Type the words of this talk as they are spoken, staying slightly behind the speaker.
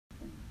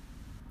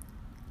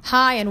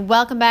Hi, and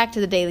welcome back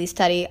to the Daily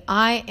Study.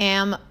 I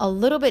am a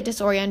little bit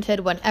disoriented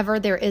whenever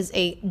there is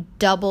a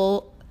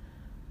double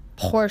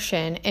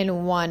portion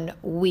in 1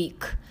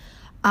 week.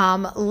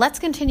 Let's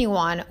continue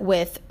on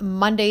with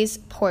Monday's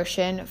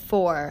portion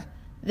for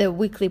the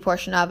weekly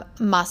portion of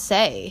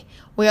Maseh.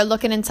 We are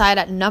looking inside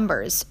at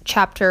Numbers,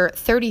 chapter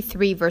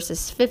 33,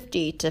 verses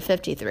 50 to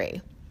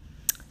 53.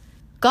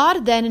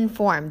 God then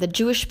informed the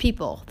Jewish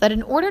people that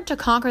in order to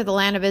conquer the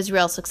land of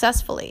Israel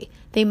successfully,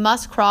 they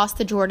must cross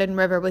the Jordan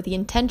River with the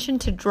intention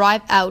to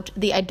drive out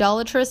the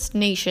idolatrous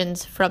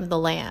nations from the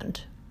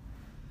land.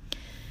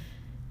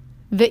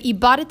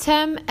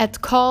 Ve'ibadatem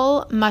et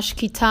kol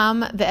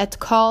mashkitam ve'et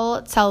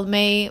kol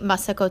tzalmei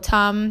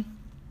masekotam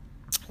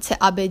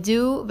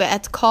te'abedu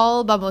ve'et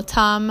kol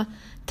bamotam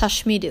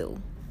tashmidu.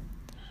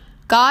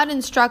 God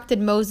instructed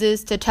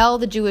Moses to tell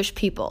the Jewish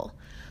people,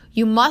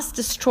 "You must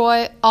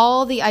destroy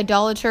all the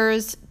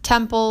idolaters'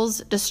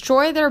 temples,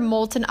 destroy their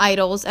molten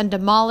idols, and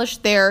demolish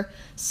their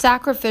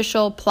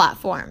sacrificial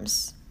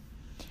platforms."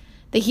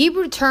 The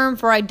Hebrew term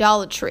for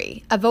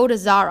idolatry, avodah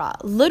zarah,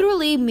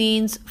 literally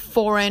means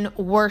foreign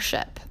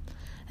worship.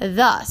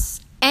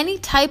 Thus, any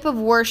type of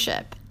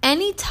worship,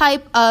 any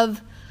type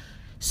of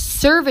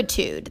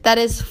servitude that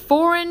is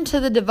foreign to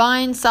the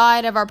divine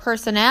side of our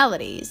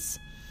personalities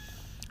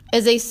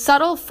is a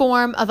subtle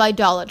form of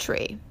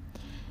idolatry.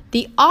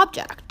 The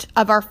object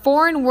of our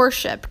foreign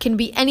worship can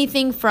be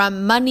anything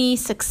from money,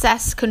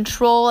 success,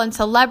 control, and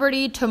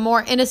celebrity to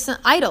more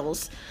innocent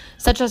idols,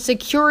 such as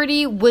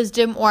security,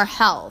 wisdom, or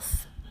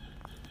health.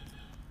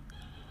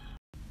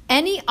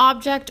 Any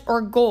object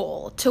or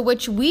goal to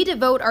which we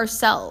devote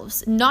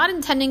ourselves, not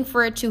intending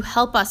for it to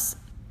help us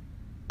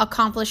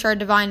accomplish our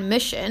divine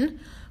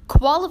mission,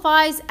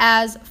 qualifies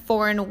as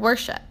foreign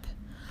worship.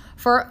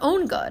 For our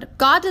own good,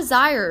 God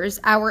desires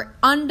our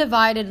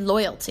undivided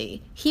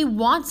loyalty. He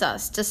wants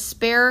us to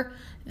spare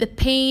the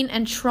pain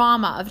and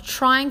trauma of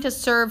trying to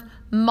serve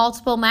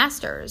multiple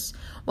masters.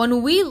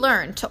 When we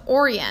learn to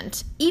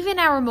orient even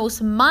our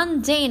most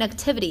mundane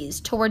activities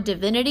toward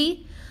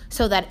divinity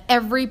so that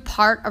every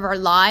part of our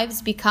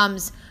lives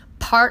becomes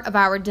part of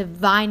our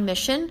divine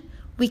mission,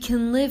 we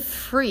can live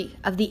free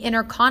of the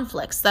inner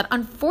conflicts that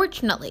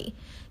unfortunately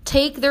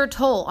take their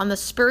toll on the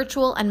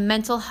spiritual and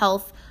mental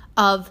health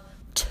of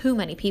too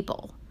many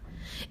people.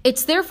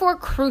 It's therefore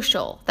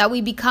crucial that we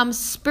become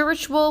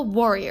spiritual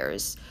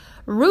warriors,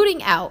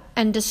 rooting out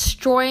and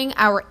destroying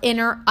our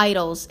inner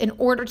idols in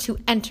order to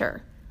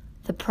enter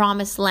the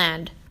promised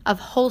land of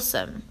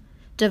wholesome,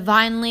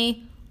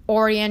 divinely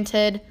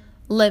oriented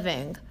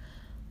living.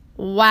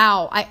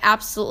 Wow, I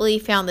absolutely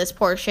found this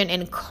portion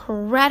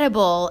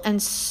incredible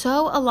and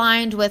so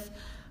aligned with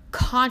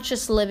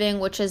conscious living,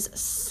 which is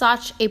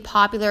such a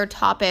popular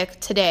topic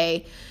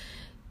today.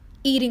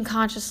 Eating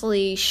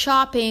consciously,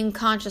 shopping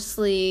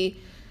consciously,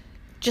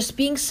 just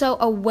being so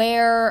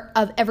aware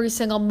of every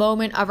single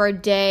moment of our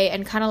day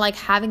and kind of like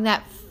having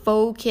that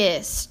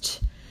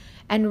focused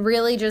and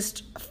really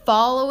just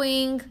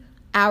following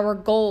our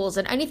goals,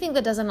 and anything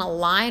that doesn't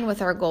align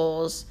with our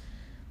goals,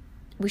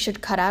 we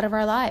should cut out of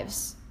our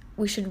lives.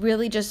 We should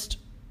really just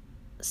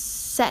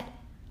set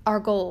our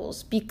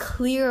goals, be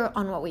clear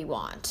on what we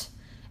want,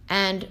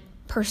 and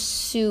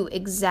pursue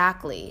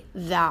exactly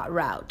that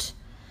route.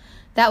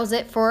 That was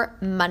it for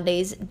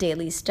Monday's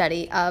daily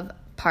study of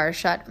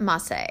Parashat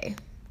Maseh.